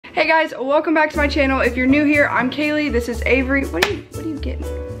Hey guys, welcome back to my channel. If you're new here, I'm Kaylee. This is Avery. What are you getting?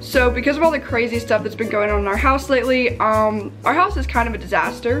 So because of all the crazy stuff that's been going on in our house lately, our house is kind of a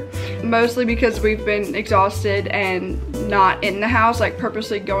disaster. Mostly because we've been exhausted and not in the house, like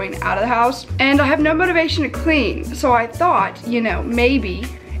purposely going out of the house. And I have no motivation to clean. So I thought, you know, maybe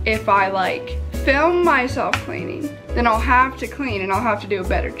if I like film myself cleaning, then I'll have to clean and I'll have to do a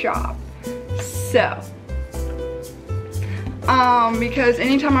better job. So, because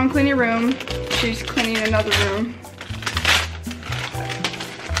anytime I'm cleaning a room, she's cleaning another room.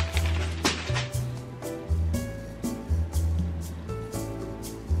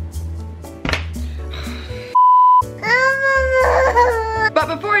 But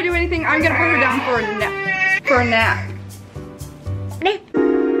before I do anything, I'm gonna put her down for a nap.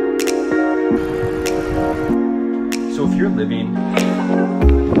 So if you're living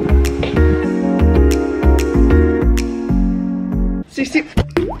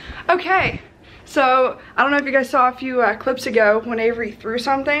Okay, so I don't know if you guys saw a few clips ago when Avery threw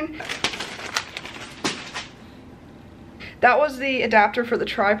something. That was the adapter for the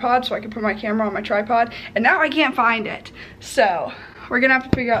tripod, so I could put my camera on my tripod, and now I can't find it. So we're gonna have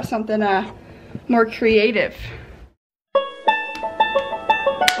to figure out something more creative.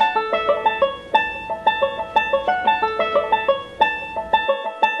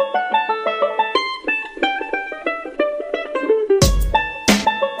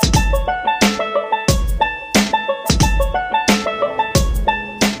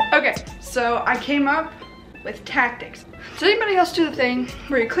 So I came up with tactics. Does anybody else do the thing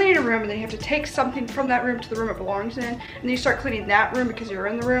where you're cleaning a room and then you have to take something from that room to the room it belongs in, and then you start cleaning that room because you're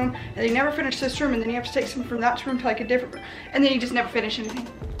in the room, and then you never finish this room, and then you have to take something from that room to like a different room, and then you just never finish anything?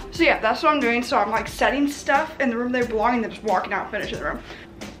 So yeah, that's what I'm doing. So I'm like setting stuff in the room they belong and then just walking out and finishing the room.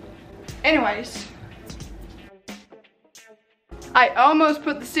 Anyways, I almost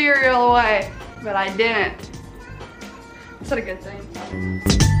put the cereal away, but I didn't. Is that a good thing?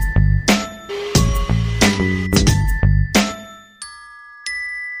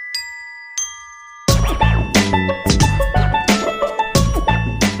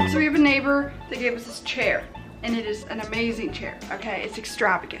 They gave us this chair, and it is an amazing chair. Okay, it's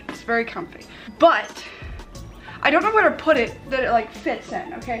extravagant, it's very comfy, but I don't know where to put it that it like fits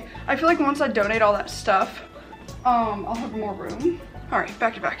in. Okay, I feel like once I donate all that stuff, I'll have more room. All right,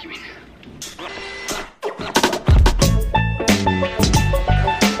 back to vacuuming.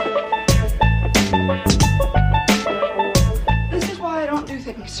 This is why I don't do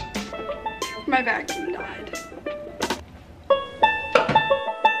things. My vacuum died.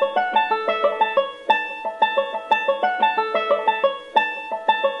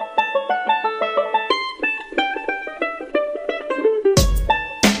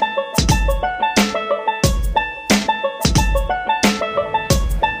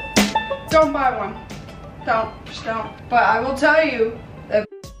 Don't buy one. Just don't. But I will tell you that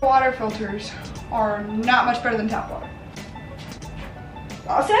water filters are not much better than tap water.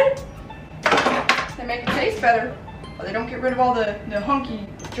 All said, they make it taste better, but they don't get rid of all the hunky,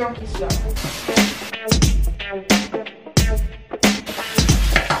 junky stuff.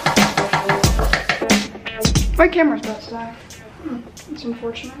 My camera's about to die. It's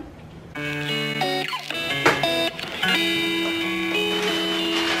unfortunate.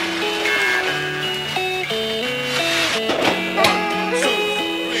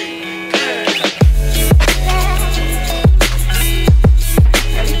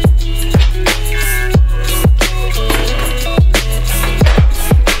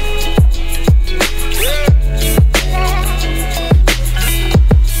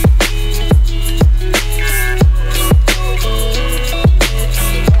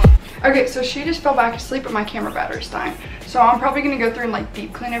 Okay, so she just fell back asleep, but my camera battery's dying. So I'm probably gonna go through and like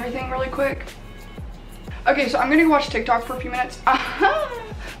deep clean everything really quick. Okay, so I'm gonna go watch TikTok for a few minutes.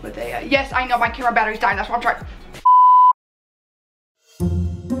 With a, yes, I know my camera battery's dying, that's what I'm trying.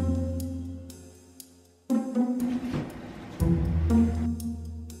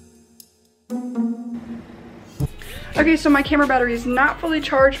 Okay, so my camera battery is not fully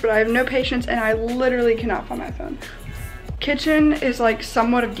charged, but I have no patience and I literally cannot find my phone. Kitchen is like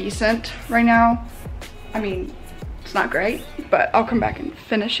somewhat of decent right now. I mean, it's not great, but I'll come back and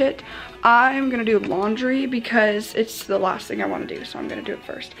finish it. I'm gonna do laundry because it's the last thing I wanna do, so I'm gonna do it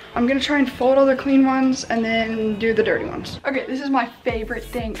first. I'm gonna try and fold all the clean ones and then do the dirty ones. Okay, this is my favorite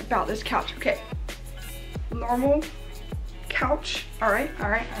thing about this couch. Okay, normal couch. All right.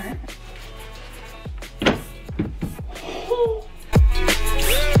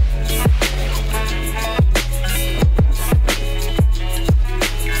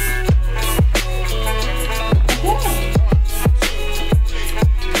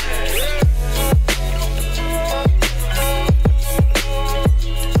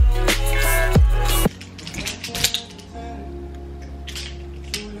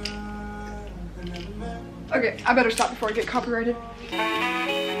 better stop before I get copyrighted.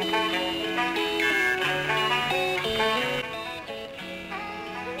 I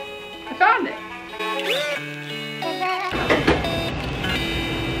found it.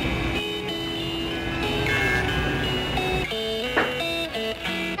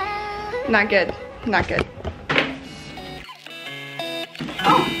 Not good. Not good.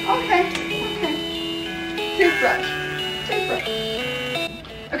 Oh, okay. Okay. Toothbrush. Toothbrush.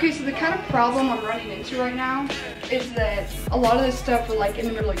 Okay, so the kind of problem I'm running into right now is that a lot of this stuff we're like in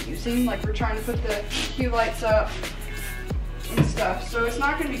the middle of using. Like we're trying to put the cue lights up and stuff. So it's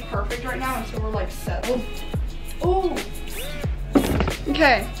not gonna be perfect right now until we're like settled. Oh.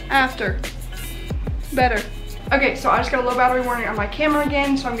 Okay, after. Better. Okay, so I just got a low battery warning on my camera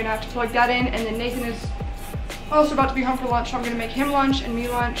again, so I'm gonna have to plug that in, and then Nathan is also about to be home for lunch, so I'm gonna make him lunch and me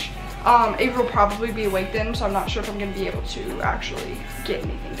lunch. Avery will probably be awake then, so I'm not sure if I'm gonna be able to actually get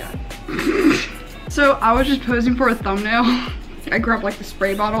anything done. So I was just posing for a thumbnail. I grabbed like the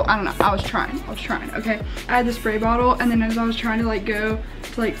spray bottle. I don't know, I was trying, okay? I had the spray bottle, and then as I was trying to like go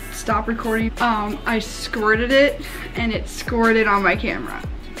to like stop recording, I squirted it, and it squirted on my camera.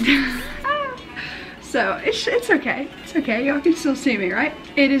 So it's okay, it's okay. Y'all can still see me, right?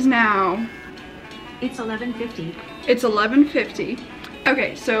 It is now. It's 11:50. It's 11:50.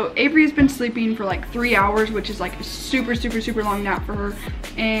 Okay, so Avery has been sleeping for like 3 hours, which is like a super long nap for her.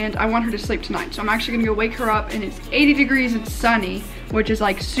 And I want her to sleep tonight. So I'm actually gonna go wake her up, and it's 80 degrees and sunny, which is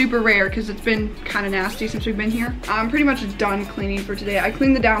like super rare because it's been kind of nasty since we've been here. I'm pretty much done cleaning for today. I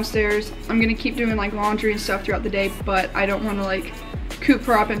cleaned the downstairs. I'm gonna keep doing like laundry and stuff throughout the day, but I don't wanna like coop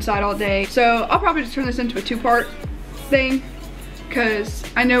her up inside all day. So I'll probably just turn this into a 2-part thing because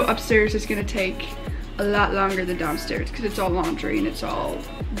I know upstairs is gonna take a lot longer than downstairs because it's all laundry and it's all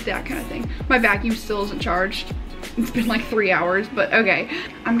that kind of thing. My vacuum still isn't charged. It's been like 3 hours, but okay.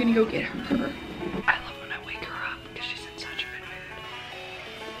 I'm gonna go get her. I love when I wake her up because she's in such a good mood.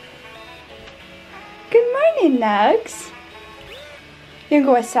 Good morning, Nugs. You wanna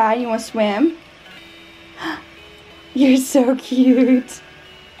go outside? You wanna swim? You're so cute.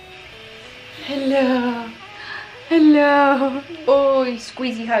 Hello. Hello. Oh,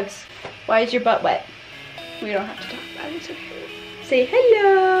 squeezy hugs. Why is your butt wet? We don't have to talk about it, it's okay. Say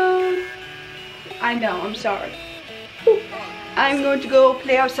hello. I know, I'm sorry. Ooh. I'm going to go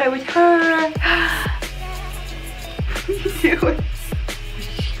play outside with her. What are you doing?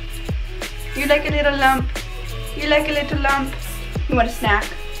 You like a little lump. You like a little lump. You want a snack?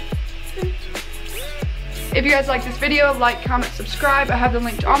 If you guys like this video, like, comment, subscribe. I have the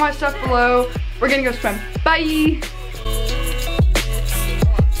link to all my stuff below. We're gonna go swim. Bye!